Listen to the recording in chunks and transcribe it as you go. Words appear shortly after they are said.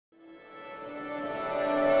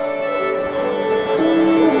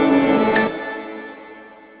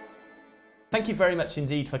Thank you very much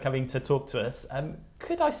indeed for coming to talk to us.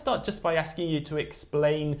 Could I start just by asking you to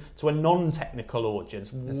explain to a non-technical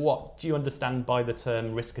audience, Yes. what do you understand by the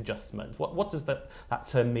term risk adjustment? What does that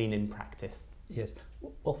term mean in practice? Yes.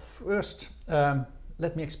 Well, first,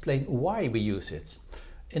 let me explain why we use it.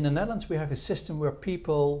 In the Netherlands, we have a system where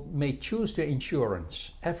people may choose their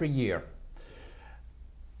insurance every year.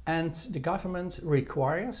 And the government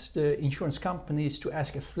requires the insurance companies to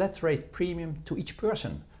ask a flat rate premium to each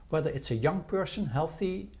person, whether it's a young person,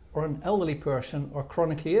 healthy, or an elderly person, or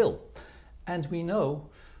chronically ill. And we know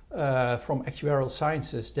from actuarial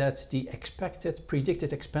sciences that the expected,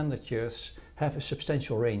 predicted expenditures have a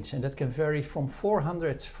substantial range, and that can vary from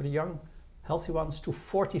 400 for the young, healthy ones to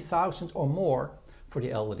 40,000 or more for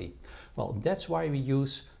the elderly. Well, that's why we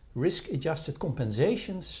use risk-adjusted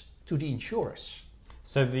compensations to the insurers.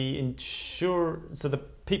 So the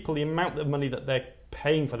people, the amount of money that they're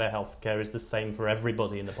paying for their healthcare is the same for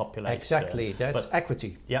everybody in the population. Exactly, that's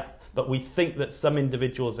equity. Yeah, but we think that some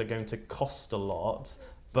individuals are going to cost a lot,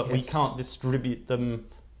 but we can't distribute them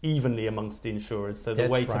evenly amongst the insurers. So the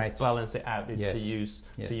way to balance it out is to use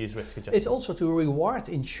risk adjustment. It's also to reward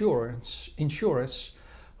insurers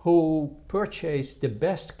who purchase the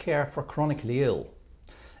best care for chronically ill.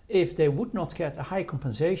 If they would not get a high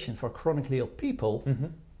compensation for chronically ill people,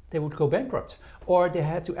 they would go bankrupt, or they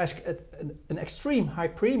had to ask an extreme high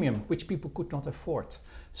premium which people could not afford.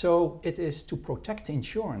 So it is to protect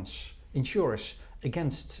insurers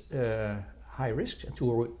against high risks and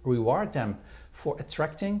to reward them for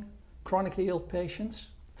attracting chronically ill patients.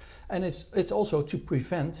 And it's also to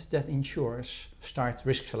prevent that insurers start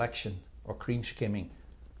risk selection or cream skimming.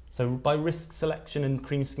 So by risk selection and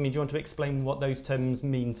cream skimming, do you want to explain what those terms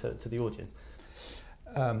mean to the audience?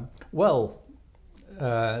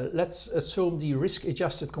 Let's assume the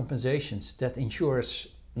risk-adjusted compensations that insurers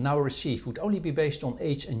now receive would only be based on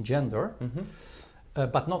age and gender,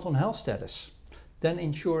 but not on health status. Then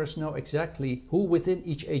insurers know exactly who within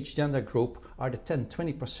each age gender group are the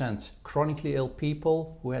 10-20% chronically ill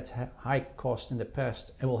people who had high cost in the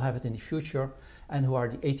past and will have it in the future, and who are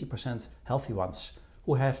the 80% healthy ones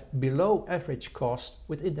who have below average cost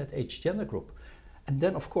within that age gender group. And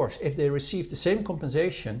then, of course, if they receive the same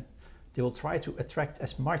compensation, they will try to attract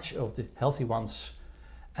as much of the healthy ones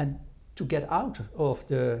and to get out of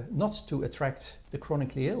not to attract the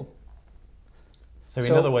chronically ill. So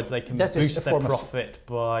in other words, they can boost their profit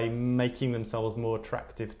by making themselves more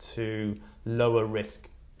attractive to lower risk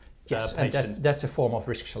patients. And that's a form of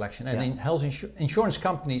risk selection. And in health insurance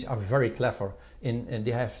companies are very clever and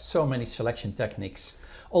they have so many selection techniques.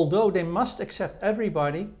 Although they must accept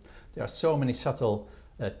everybody, there are so many subtle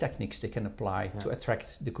techniques they can apply to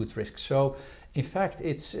attract the good risk. So in fact,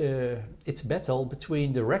 it's battle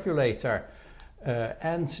between the regulator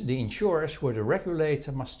and the insurers, where the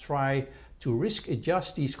regulator must try to risk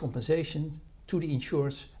adjust these compensations to the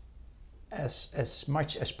insurers as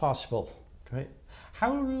much as possible. Great.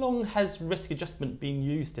 How long has risk adjustment been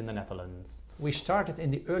used in the Netherlands? We started in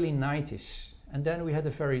the early 90s, and then we had a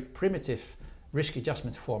very primitive risk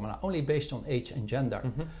adjustment formula, only based on age and gender.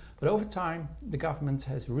 But over time, the government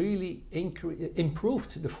has really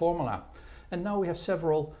improved the formula, and now we have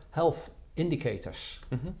several health indicators.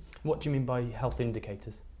 What do you mean by health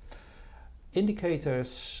indicators?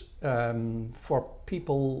 Indicators for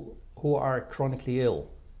people who are chronically ill.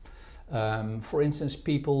 For instance,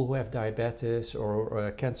 people who have diabetes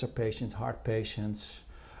or cancer patients, heart patients,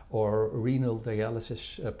 or renal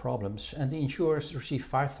dialysis problems. And the insurers receive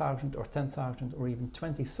 5,000 or 10,000 or even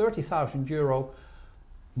 20, 30,000 euro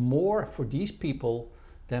more for these people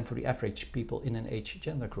than for the average people in an age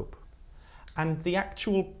gender group. And the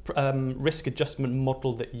actual risk adjustment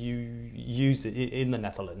model that you use in the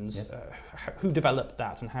Netherlands, who developed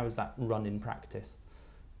that and how is that run in practice?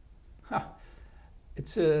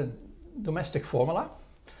 It's a domestic formula.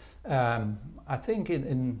 I think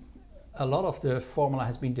in a lot of the formula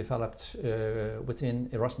has been developed within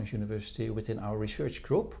Erasmus University, within our research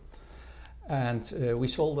group. And we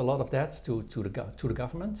sold a lot of that to the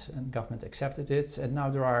government, and government accepted it. And now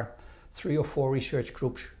there are 3 or 4 research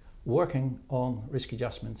groups working on risk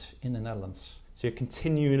adjustment in the Netherlands. So you're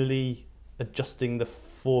continually adjusting the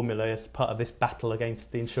formula as part of this battle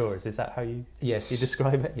against the insurers. Is that how you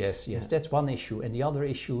describe it? Yes, that's one issue. And the other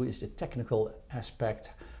issue is the technical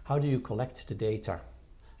aspect. How do you collect the data?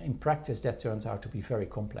 In practice, that turns out to be very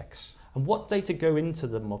complex. And what data go into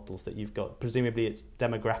the models that you've got? Presumably it's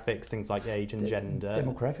demographics, things like age and gender.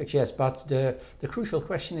 Demographics, yes, but the crucial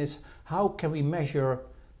question is, how can we measure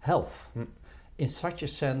health in such a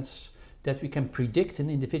sense that we can predict an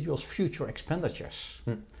individual's future expenditures?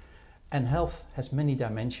 And health has many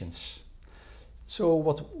dimensions. So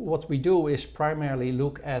what we do is primarily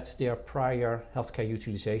look at their prior healthcare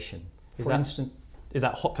utilization. For instance, is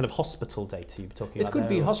that kind of hospital data you're talking about? It could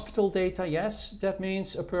be hospital data, yes. That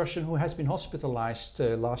means a person who has been hospitalized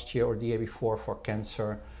last year or the year before for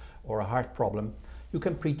cancer or a heart problem. You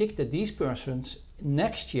can predict that these persons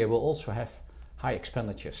next year will also have high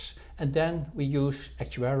expenditures. And then we use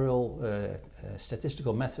actuarial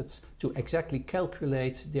statistical methods to exactly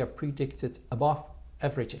calculate their predicted above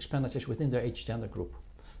average expenditures within their age gender group.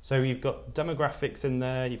 So you've got demographics in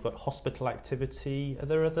there, you've got hospital activity. Are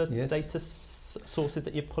there other data sources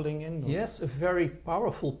that you're pulling in? Or? Yes, a very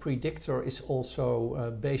powerful predictor is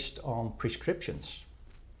also based on prescriptions.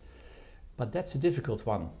 But that's a difficult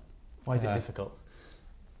one. Why is it difficult?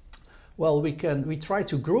 Well, we try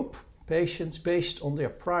to group patients based on their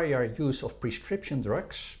prior use of prescription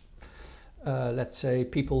drugs. Let's say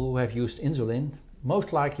people who have used insulin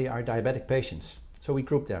most likely are diabetic patients. So we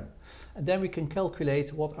group them. And then we can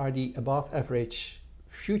calculate what are the above average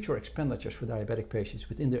future expenditures for diabetic patients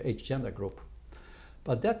within their age gender group.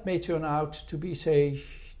 But that may turn out to be, say,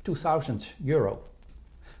 €2,000.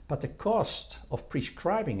 But the cost of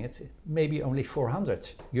prescribing it may be only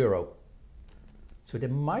 €400. So there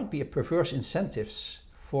might be a perverse incentives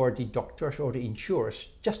for the doctors or the insurers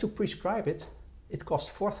just to prescribe it. It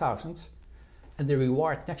costs $4,000 and the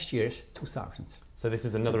reward next year is $2,000. So this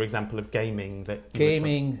is another example of gaming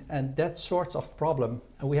and that sort of problem,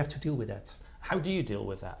 and we have to deal with that. How do you deal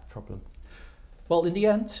with that problem? Well, in the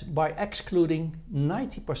end, by excluding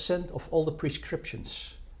 90% of all the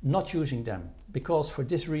prescriptions, not using them, because for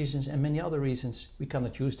these reasons and many other reasons, we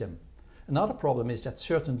cannot use them. Another problem is that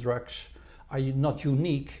certain drugs are not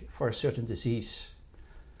unique for a certain disease.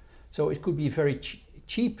 So it could be a very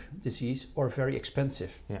cheap disease or very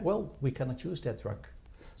expensive. Yeah. Well, we cannot use that drug.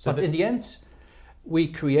 So but in the end, we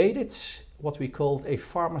created what we called a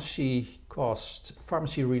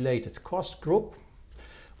pharmacy-related cost group,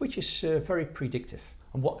 which is very predictive.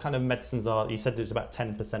 And what kind of medicines are, you said there's about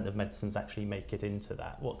 10% of medicines actually make it into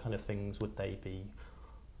that. What kind of things would they be?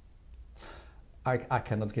 I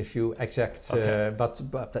cannot give you exact, but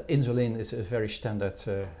the insulin is a very standard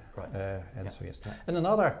answer, yes. Yeah. And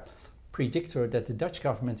another predictor that the Dutch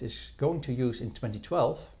government is going to use in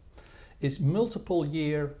 2012 is multiple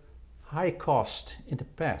year high cost in the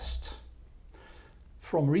past.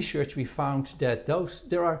 From research we found that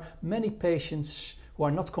there are many patients who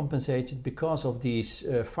are not compensated because of these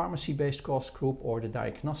pharmacy-based cost group or the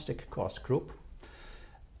diagnostic cost group.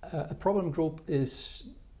 A problem group is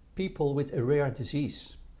people with a rare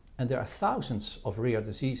disease, and there are thousands of rare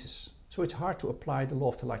diseases. So it's hard to apply the law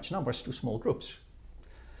of the large numbers to small groups.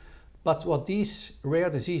 But what these rare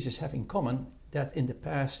diseases have in common, that in the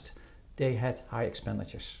past they had high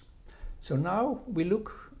expenditures. So now we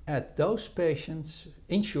look at those patients,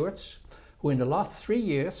 insureds, who in the last 3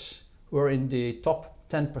 years were in the top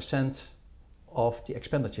 10% of the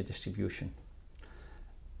expenditure distribution,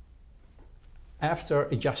 after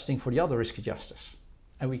adjusting for the other risk adjusters.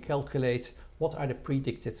 And we calculate what are the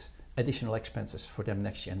predicted additional expenses for them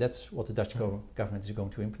next year. And that's what the Dutch government is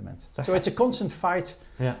going to implement. So it's a constant fight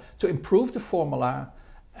to improve the formula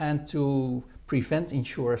and to prevent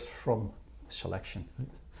insurers from selection.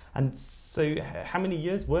 And so how many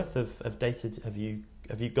years worth of data have you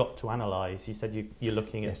got to analyse? You said you're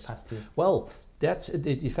looking at past year. Well, that's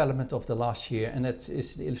the development of the last year, and that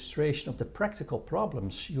is the illustration of the practical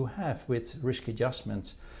problems you have with risk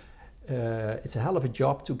adjustment. It's a hell of a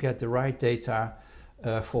job to get the right data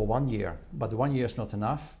for 1 year, but 1 year is not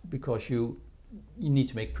enough because you need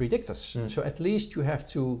to make predictors. So at least you have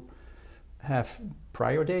to have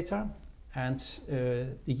prior data and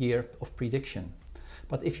the year of prediction.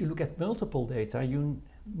 But if you look at multiple data, you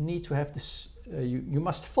need to have this, you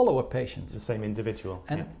must follow a patient. The same individual.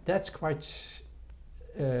 And that's quite,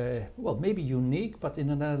 well, maybe unique, but in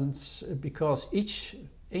the Netherlands, because each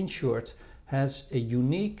insured has a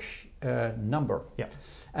unique number. Yeah.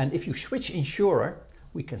 And if you switch insurer,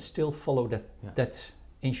 we can still follow that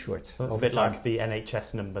insured. So it's a bit like the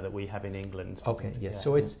NHS number that we have in England. Okay, yes. Yeah.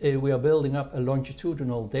 So it's we are building up a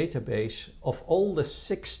longitudinal database of all the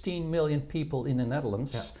 16 million people in the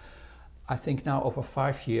Netherlands. Yeah. I think now over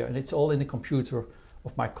 5 years, and it's all in the computer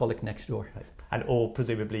of my colleague next door. Right. And all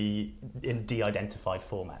presumably in de-identified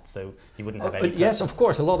format, so you wouldn't have any... Yes, of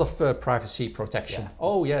course, a lot of privacy protection. Yeah.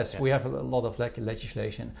 Oh yes, we have a lot of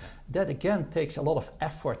legislation. Yeah. That again takes a lot of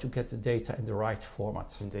effort to get the data in the right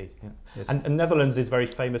format. Indeed, yeah. Yes. And Netherlands is very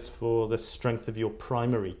famous for the strength of your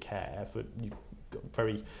primary care. You've got a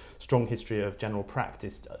very strong history of general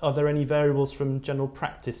practice. Are there any variables from general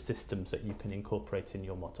practice systems that you can incorporate in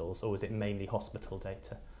your models, or is it mainly hospital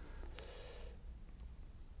data?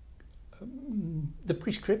 The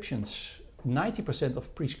prescriptions, 90%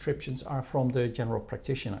 of prescriptions are from the general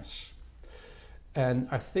practitioners. And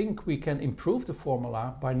I think we can improve the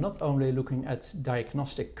formula by not only looking at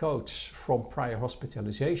diagnostic codes from prior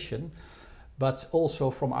hospitalization, but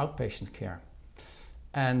also from outpatient care.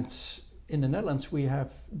 And in the Netherlands,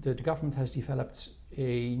 the government has developed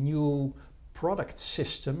a new product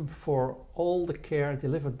system for all the care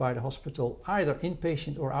delivered by the hospital, either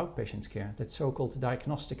inpatient or outpatient care. That's so-called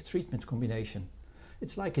diagnostic treatment combination.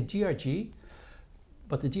 It's like a DRG,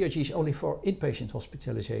 but the DRG is only for inpatient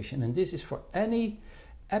hospitalization, and this is for any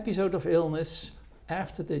episode of illness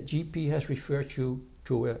after the GP has referred you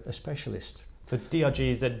to a specialist. So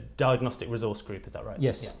DRG is a diagnostic resource group, is that right?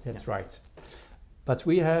 Yes, yeah, that's right. But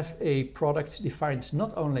we have a product defined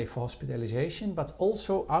not only for hospitalization, but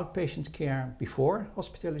also outpatient care before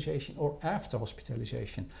hospitalization or after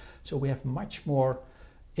hospitalization. So we have much more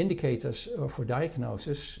indicators for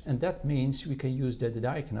diagnosis, and that means we can use the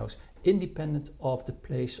diagnose independent of the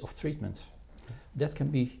place of treatment. Right. That can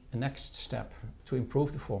be a next step to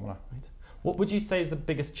improve the formula. Right. What would you say is the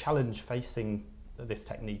biggest challenge facing this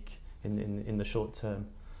technique in the short term?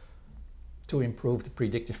 To improve the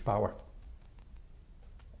predictive power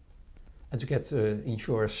and to get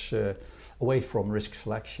insurers away from risk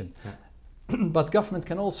selection. Yeah. But government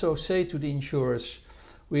can also say to the insurers,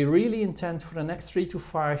 we really intend for the next 3 to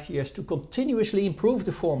 5 years to continuously improve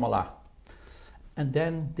the formula. And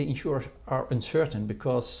then the insurers are uncertain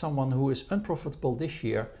because someone who is unprofitable this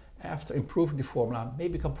year, after improving the formula, may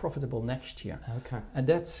become profitable next year. Okay. And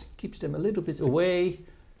that keeps them a little bit away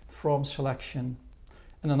from selection.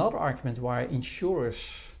 And another argument why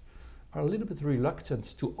insurers are a little bit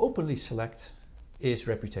reluctant to openly select is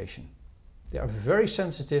reputation. They are very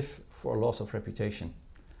sensitive for loss of reputation.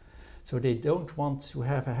 So they don't want to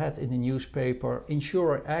have a head in the newspaper,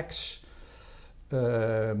 insurer X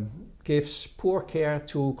gives poor care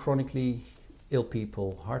to chronically ill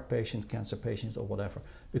people, heart patients, cancer patients or whatever.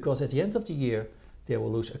 Because at the end of the year, they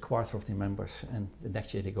will lose a quarter of their members and the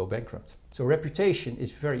next year they go bankrupt. So reputation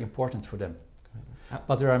is very important for them.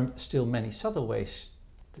 But there are still many subtle ways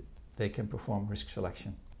they can perform risk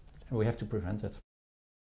selection, and we have to prevent it.